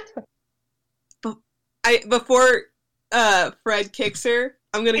 Before Fred kicks her,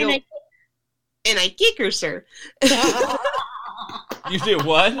 I'm gonna go... And I kick her, sir. You do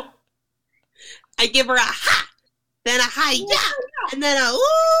what? I give her a ha, then a hi ya, and then a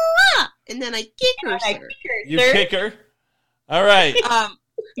ooh, and then I kick her, sir. You kick her? All right.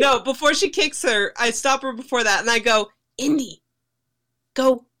 No, before she kicks her, I stop her before that, and I go, Indy,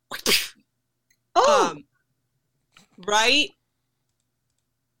 go. Oh. Right?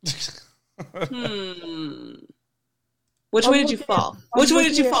 Which way did you fall? Which way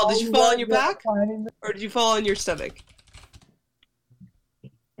did you fall? Did you fall on your back? Or did you fall on your stomach?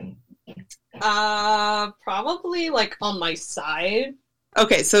 Probably like on my side.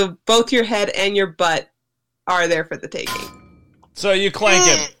 Okay, so both your head and your butt are there for the taking. So you clank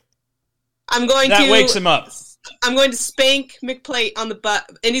him. That wakes him up. I'm going to spank McPlate on the butt,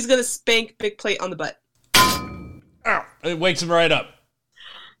 and he's going to spank McPlate on the butt. Ow. It wakes him right up.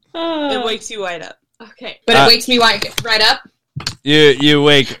 It wakes you right up. Okay, but it wakes me right up. You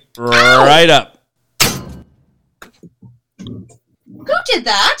wake right up. Who did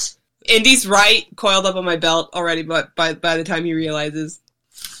that? Indy's right, coiled up on my belt already, but by the time he realizes.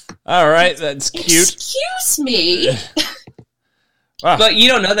 All right, that's cute. Excuse me. Wow. But you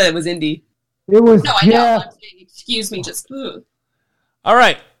don't know that it was Indy. It was No, I know. I'm saying, excuse me, just... All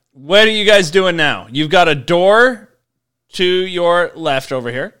right, what are you guys doing now? You've got a door to your left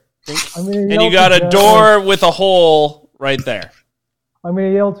over here. And you got a door with a hole right there. I'm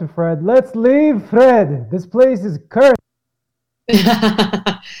gonna yell to Fred, "Let's leave, Fred! This place is cursed!"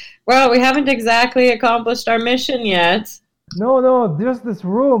 Well, we haven't exactly accomplished our mission yet. No, just this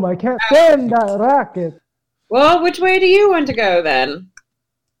room. I can't stand that racket. Well, which way do you want to go then?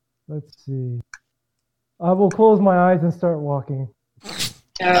 Let's see. I will close my eyes and start walking.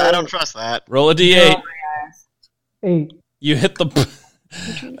 I don't trust that. Roll a d8. Oh, 8. You hit the...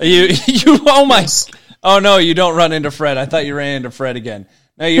 you oh my... Oh no, you don't run into Fred. I thought you ran into Fred again.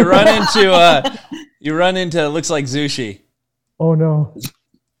 No, you run into looks like Zushi. Oh no.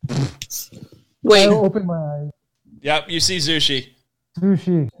 Wait. I open my eyes. Yep, you see Zushi.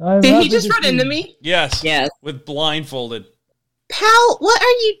 Sushi. Did he just run into me? Yes. With blindfolded. Pal, what are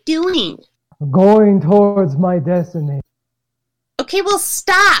you doing? Going towards my destiny. Okay, well,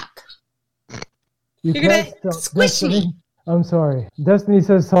 stop. You You're can't gonna stop squish Destiny. me. I'm sorry. Destiny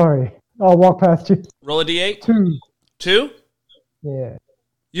says sorry. I'll walk past you. Roll a d8. 2. 2? Yeah.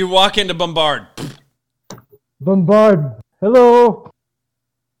 You walk into Bombard. Bombard. Hello.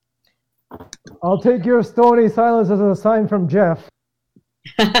 I'll take your stony silence as a sign from Jeff.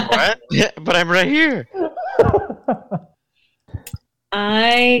 What? But I'm right here.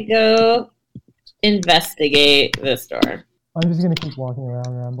 I go investigate this door. I'm just going to keep walking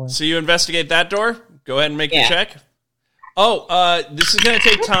around rambling. So you investigate that door? Go ahead and make your check. Oh, this is going to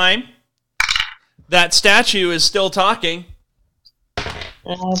take time. That statue is still talking.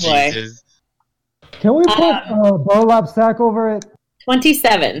 Oh, boy. Can we put a burlap sack over it?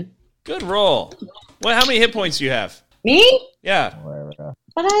 27. Good roll. Well, how many hit points do you have? Me? Yeah.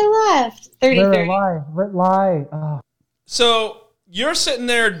 But I left. 33. Lie. So you're sitting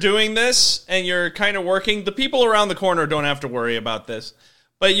there doing this, and you're kind of working. The people around the corner don't have to worry about this.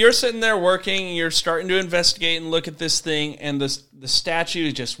 But you're sitting there working, and you're starting to investigate and look at this thing, and the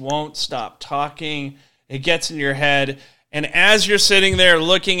statue just won't stop talking. It gets in your head. And as you're sitting there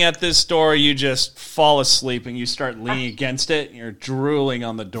looking at this door, you just fall asleep, and you start leaning against it, and you're drooling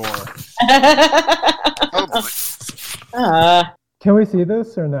on the door. Can we see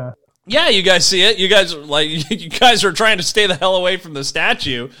this or not? Yeah, you guys see it. You guys are trying to stay the hell away from the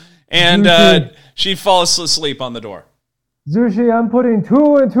statue, and she falls asleep on the door. Zushi, I'm putting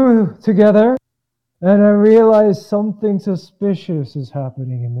 2 and 2 together, and I realize something suspicious is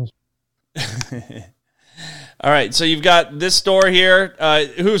happening in this. All right, so you've got this door here.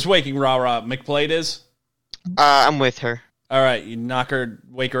 Who's waking Rah-Rah? McPlate is? I'm with her. All right, you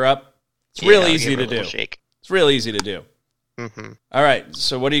wake her up. It's real easy to do. Shake. It's real easy to do. Mm-hmm. All right,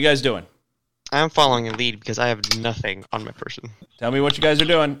 so what are you guys doing? I'm following a lead because I have nothing on my person. Tell me what you guys are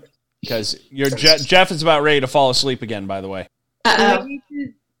doing, because Jeff is about ready to fall asleep again, by the way. I need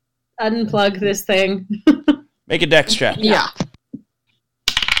to unplug this thing. Make a dex check. Yeah.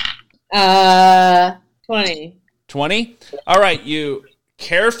 20. 20? All right, you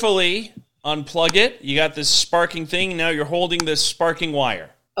carefully unplug it. You got this sparking thing. Now you're holding this sparking wire.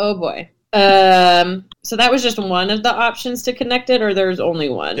 Oh, boy. So that was just one of the options to connect it, or there's only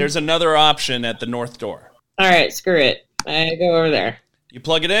one? There's another option at the north door. All right, screw it. I go over there. You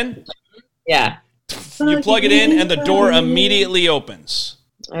plug it in? Yeah. You plug it in, and the door immediately opens.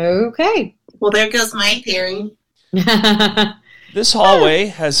 Okay. Well, there goes my theory. This hallway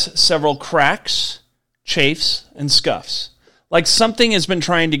has several cracks, chafes, and scuffs. Like something has been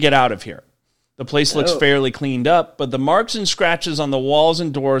trying to get out of here. The place looks fairly cleaned up, but the marks and scratches on the walls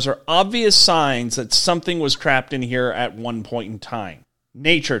and doors are obvious signs that something was trapped in here at one point in time.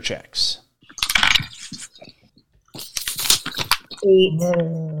 Nature checks. 8.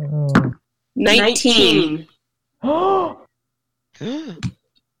 19.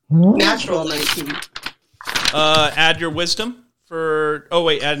 Natural 19. Add your wisdom for... Oh,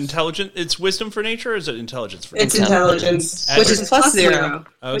 wait, add intelligence. It's wisdom for nature, or is it intelligence for nature? It's intelligence, Add which your- is plus 0.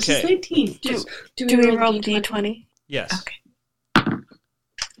 Okay. Which is 19. Do we roll D20? Yes. Okay.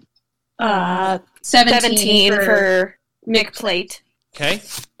 17 for McPlate. Okay.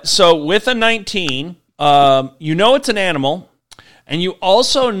 So with a 19, you know it's an animal, and you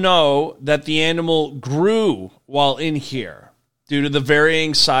also know that the animal grew while in here due to the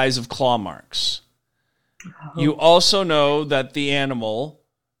varying size of claw marks. You also know that the animal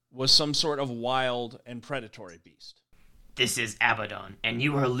was some sort of wild and predatory beast. This is Abaddon, and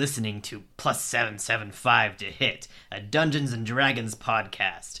you are listening to Plus 775 to Hit, a Dungeons & Dragons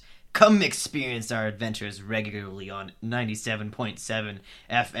podcast. Come experience our adventures regularly on 97.7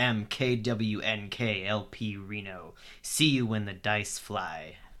 FM KWNK LP Reno. See you when the dice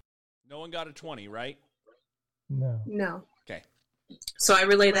fly. No one got a 20, right? No. Okay. So I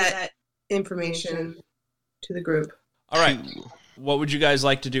relay that information to the group. All right. What would you guys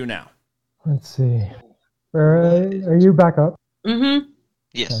like to do now? Let's see. Are you back up? Mm-hmm.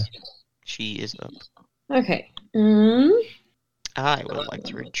 Yes. Okay. She is up. Okay. I would like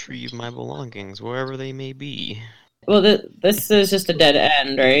to retrieve my belongings, wherever they may be. Well, this is just a dead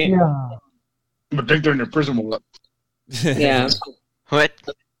end, right? Yeah. But think they're in your prison wallet. Yeah. What?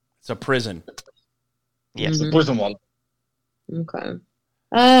 It's a prison. Yes. It's a prison wallet. Okay.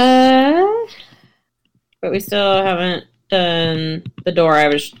 But we still haven't done the door I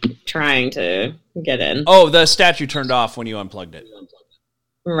was trying to get in. Oh, the statue turned off when you unplugged it.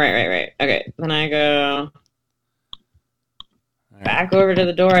 Right. Okay, then I go back over to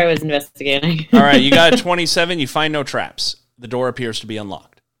the door I was investigating. All right, you got a 27. You find no traps. The door appears to be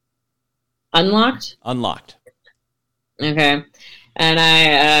unlocked. Unlocked? Unlocked. Okay. And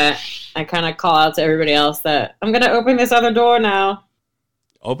I kind of call out to everybody else that I'm going to open this other door now.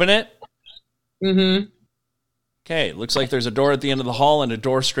 Open it? Mm-hmm. Okay, looks like there's a door at the end of the hall and a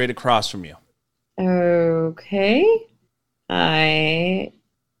door straight across from you. Okay. I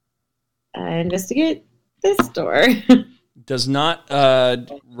investigate this door. Does not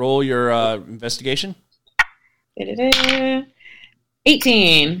roll your investigation.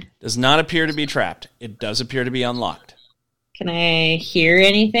 18. Does not appear to be trapped. It does appear to be unlocked. Can I hear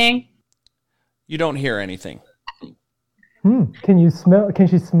anything? You don't hear anything. Can she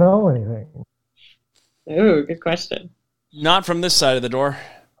smell anything? Ooh, good question. Not from this side of the door.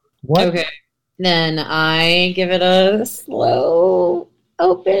 What? Okay. Then I give it a slow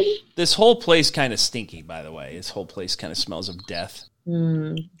open. This whole place kind of stinky, by the way. This whole place kind of smells of death.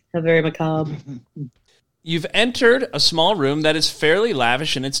 How very macabre. You've entered a small room that is fairly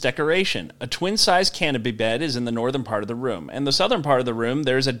lavish in its decoration. A twin-size canopy bed is in the northern part of the room. And the southern part of the room,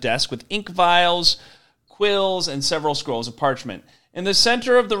 there's a desk with ink vials, quills, and several scrolls of parchment. In the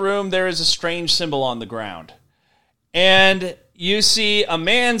center of the room, there is a strange symbol on the ground. And you see a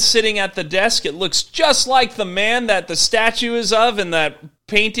man sitting at the desk. It looks just like the man that the statue is of and that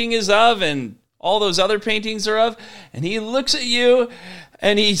painting is of and all those other paintings are of. And he looks at you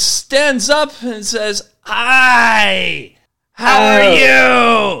and he stands up and says, "Hi, how are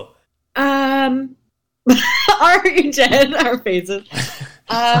you?" Are you dead? Our faces.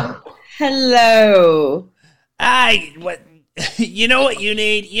 Hello. Hi, what? You know what you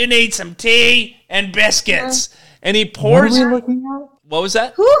need? You need some tea and biscuits. And he pours. What are we looking at? What was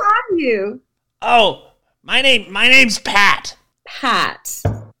that? Who are you? Oh, my name's Pat. Pat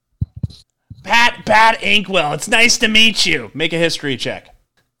Inkwell. It's nice to meet you. Make a history check.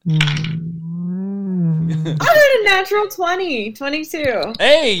 I got a natural 20, 22.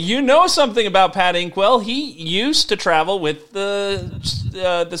 Hey, you know something about Pat Inkwell. He used to travel with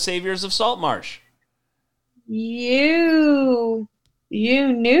the Saviors of Saltmarsh. You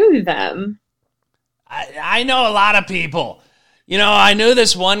knew them. I know a lot of people. You know, I knew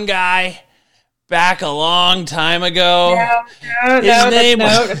this one guy back a long time ago.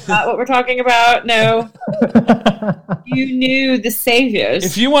 That's not what we're talking about. No. You knew the Saviors.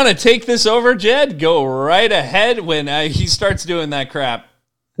 If you want to take this over, Jed, go right ahead when he starts doing that crap.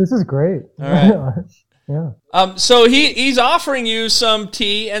 This is great. All right. Yeah. So he's offering you some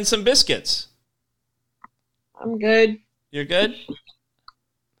tea and some biscuits. I'm good. You're good?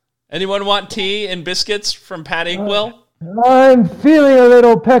 Anyone want tea and biscuits from Pat Inkwell? I'm feeling a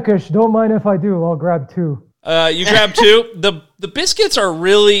little peckish. Don't mind if I do. I'll grab 2. You grab 2. The biscuits are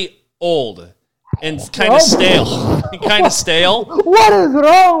really old and kind of stale. Kind of stale. What is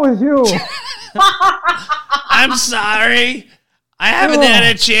wrong with you? I'm sorry. I haven't had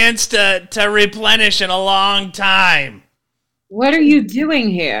a chance to replenish in a long time. What are you doing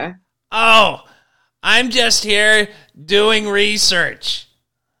here? Oh, I'm just here doing research.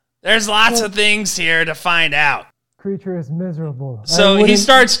 There's lots of things here to find out. Creature is miserable. So he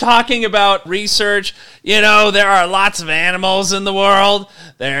starts talking about research. You know, there are lots of animals in the world.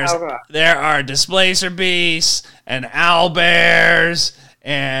 There are displacer beasts and owlbears,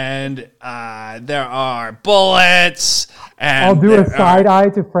 and there are bullets. And I'll do a side eye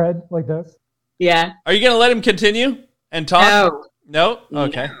to Fred like this. Yeah. Are you going to let him continue and talk? No?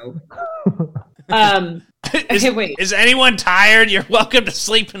 Okay. No. Okay, wait. Is anyone tired? You're welcome to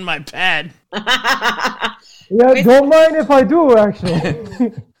sleep in my bed. Yeah, don't mind if I do,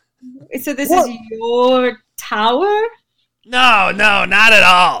 actually. So this is your tower? No, not at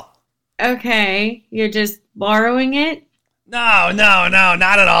all. Okay, you're just borrowing it? No,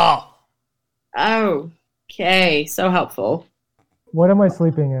 not at all. Oh, okay, so helpful. What am I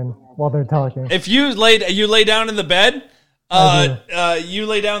sleeping in while they're talking? If you lay down in the bed, you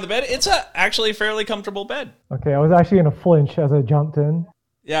lay down in the bed. It's actually a fairly comfortable bed. Okay, I was actually in a flinch as I jumped in.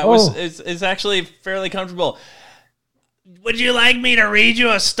 Yeah, it's actually fairly comfortable. Would you like me to read you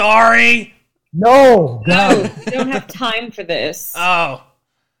a story? No, God. We don't have time for this. Oh,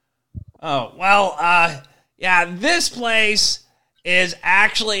 well, yeah, this place is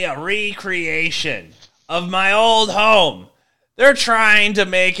actually a recreation of my old home. They're trying to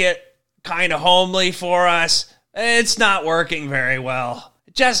make it kind of homely for us. It's not working very well.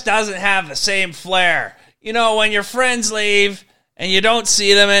 It just doesn't have the same flair. You know, when your friends leave and you don't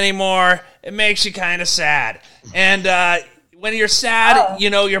see them anymore, it makes you kind of sad. And when you're sad, you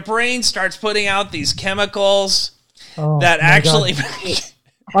know, your brain starts putting out these chemicals that actually...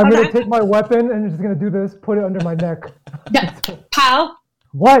 I'm going to take my weapon and just going to do this, put it under my neck. Yeah. Pal?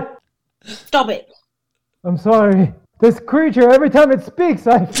 What? Stop it. I'm sorry. This creature, every time it speaks,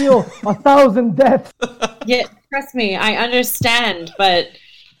 I feel 1,000 deaths. Yeah, trust me, I understand, but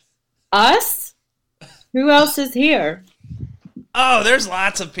us? Who else is here? Oh, there's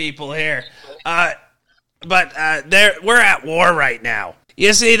lots of people here. But we're at war right now.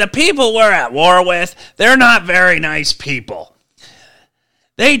 You see, the people we're at war with, they're not very nice people.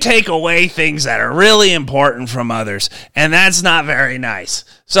 They take away things that are really important from others, and that's not very nice.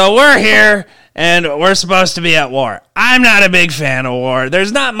 So we're here, and we're supposed to be at war. I'm not a big fan of war.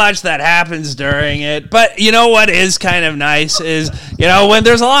 There's not much that happens during it, but you know what is kind of nice is, you know, when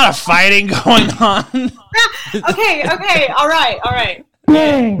there's a lot of fighting going on. Okay, all right.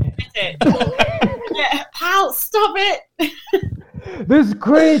 Dang! Yeah, pal, stop it! This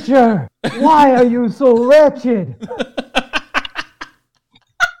creature! Why are you so wretched?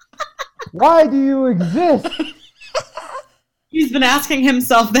 Why do you exist? He's been asking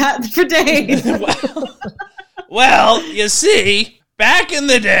himself that for days. Well, you see, back in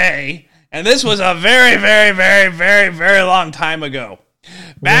the day, and this was a very, very, very, very, very long time ago,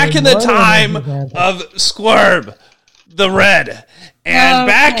 back in the time of Squirb the Red, and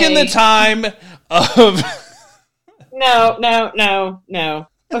back in the time of... No.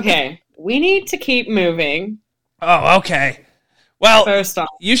 Okay, we need to keep moving. Oh, okay. Well, first off,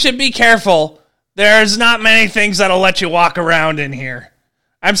 you should be careful. There's not many things that'll let you walk around in here.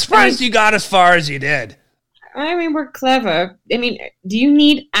 I'm surprised you got as far as you did. I mean, we're clever. I mean, do you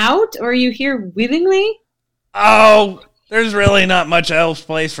need out, or are you here willingly? Oh, there's really not much else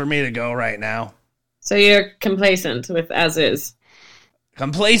place for me to go right now. So you're complacent with as is.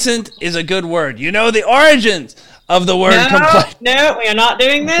 Complacent is a good word. You know the origins of the word complacent. No, we are not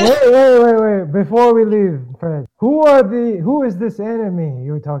doing this. Wait. Before we leave, Fred, who is this enemy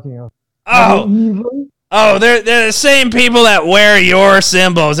you're talking of? Oh, they're the same people that wear your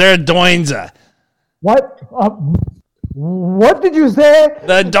symbols. They're Doinza. What? What did you say?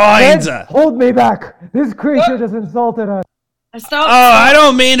 The Doinza. Hold me back. This creature just insulted us. I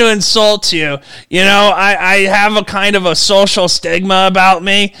don't mean to insult you. You know, I have a kind of a social stigma about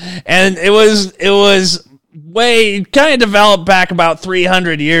me, and it was kind of developed back about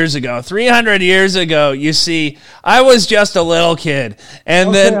 300 years ago. 300 years ago, you see, I was just a little kid,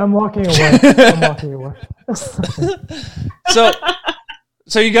 and then I'm walking away.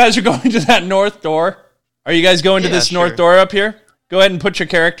 So you guys are going to that north door? Are you guys going to this north door up here? Go ahead and put your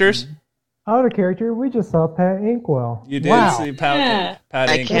characters. Out of character, we just saw Pat Inkwell. You did see Pat Inkwell.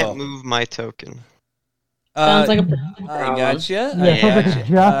 I can't move my token. Sounds like a I got you.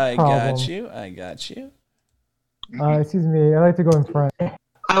 I got you. Excuse me, I like to go in front.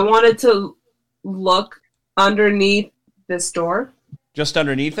 I wanted to look underneath this door. Just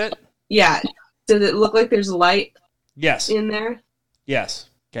underneath it? Yeah. Does it look like there's light? Yes. In there? Yes.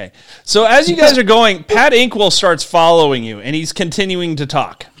 Okay. So as you guys are going, Pat Inkwell starts following you, and he's continuing to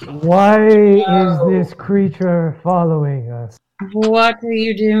talk. Why is this creature following us? What are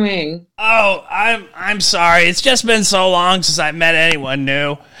you doing? Oh, I'm sorry. It's just been so long since I met anyone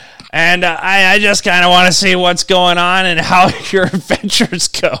new. And I just kind of want to see what's going on and how your adventures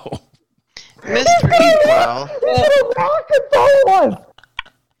go. Mr. Inkwell.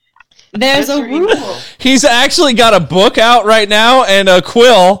 There's a rule. He's actually got a book out right now and a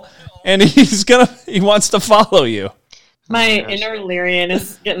quill, and he wants to follow you. My inner Lyrian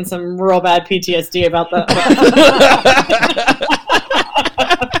is getting some real bad PTSD about that.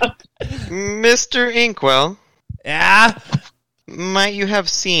 Mr. Inkwell. Yeah? Might you have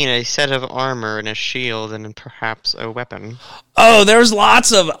seen a set of armor and a shield and perhaps a weapon? Oh, there's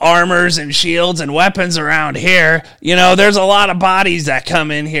lots of armors and shields and weapons around here. You know, there's a lot of bodies that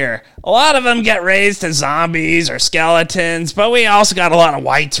come in here. A lot of them get raised to zombies or skeletons, but we also got a lot of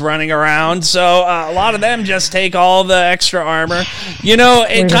whites running around, so a lot of them just take all the extra armor. You know,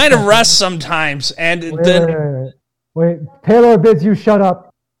 it kind of rusts sometimes, and Wait, Taylor bids you shut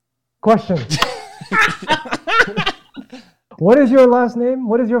up. Question. What is your last name?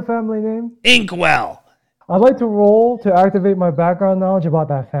 What is your family name? Inkwell. I'd like to roll to activate my background knowledge about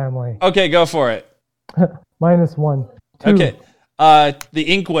that family. Okay, go for it. -1. 2. Okay. The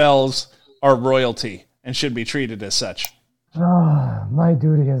Inkwells are royalty and should be treated as such. My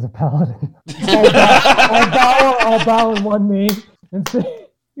duty as a paladin. I'll bow in one knee and say,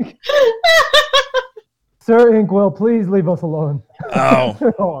 Sir Inkwell, please leave us alone.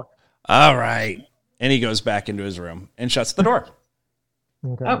 Oh. All right. And he goes back into his room and shuts the door.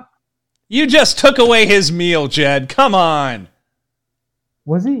 Okay. Oh. You just took away his meal, Jed. Come on.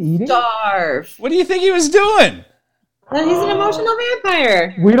 Was he eating? Starve. What do you think he was doing? He's an emotional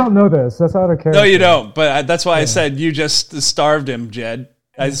vampire. We don't know this. That's out of character. No, you don't. But that's why I said you just starved him, Jed.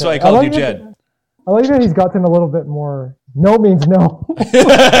 That's why I called you Jed. I like that he's gotten a little bit more. No means no.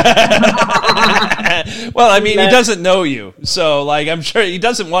 Well, I mean, he doesn't know you. So, like, I'm sure he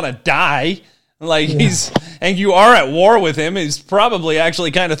doesn't want to die. Like, and you are at war with him. He's probably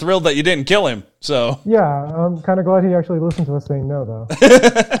actually kind of thrilled that you didn't kill him. So, yeah, I'm kind of glad he actually listened to us saying no, though.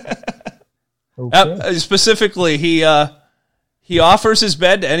 Okay. Specifically, he offers his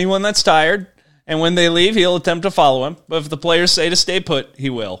bed to anyone that's tired, and when they leave, he'll attempt to follow him. But if the players say to stay put, he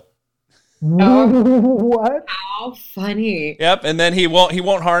will. What? How funny. Yep, and then he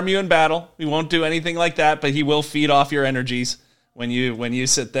won't harm you in battle. He won't do anything like that, but he will feed off your energies when you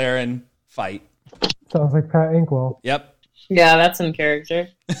sit there and fight. Sounds like Pat Inkwell. Yep. Yeah, that's in character.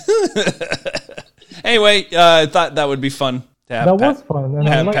 Anyway, I thought that would be fun to have. Was fun. And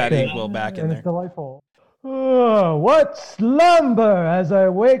have I liked Pat it. Inkwell back in and there. It's delightful. Oh, what slumber as I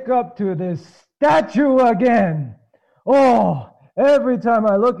wake up to this statue again. Oh, every time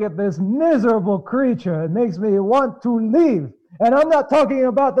I look at this miserable creature, it makes me want to leave. And I'm not talking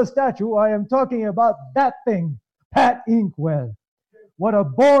about the statue. I am talking about that thing, Pat Inkwell. What a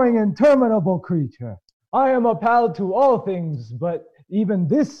boring, interminable creature. I am a pal to all things, but even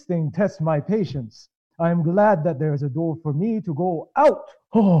this thing tests my patience. I am glad that there is a door for me to go out.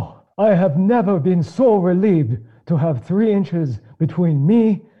 Oh, I have never been so relieved to have 3 inches between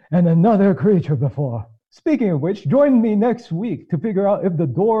me and another creature before. Speaking of which, join me next week to figure out if the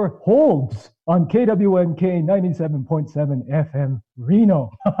door holds on KWNK 97.7 FM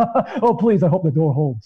Reno. Oh, please, I hope the door holds.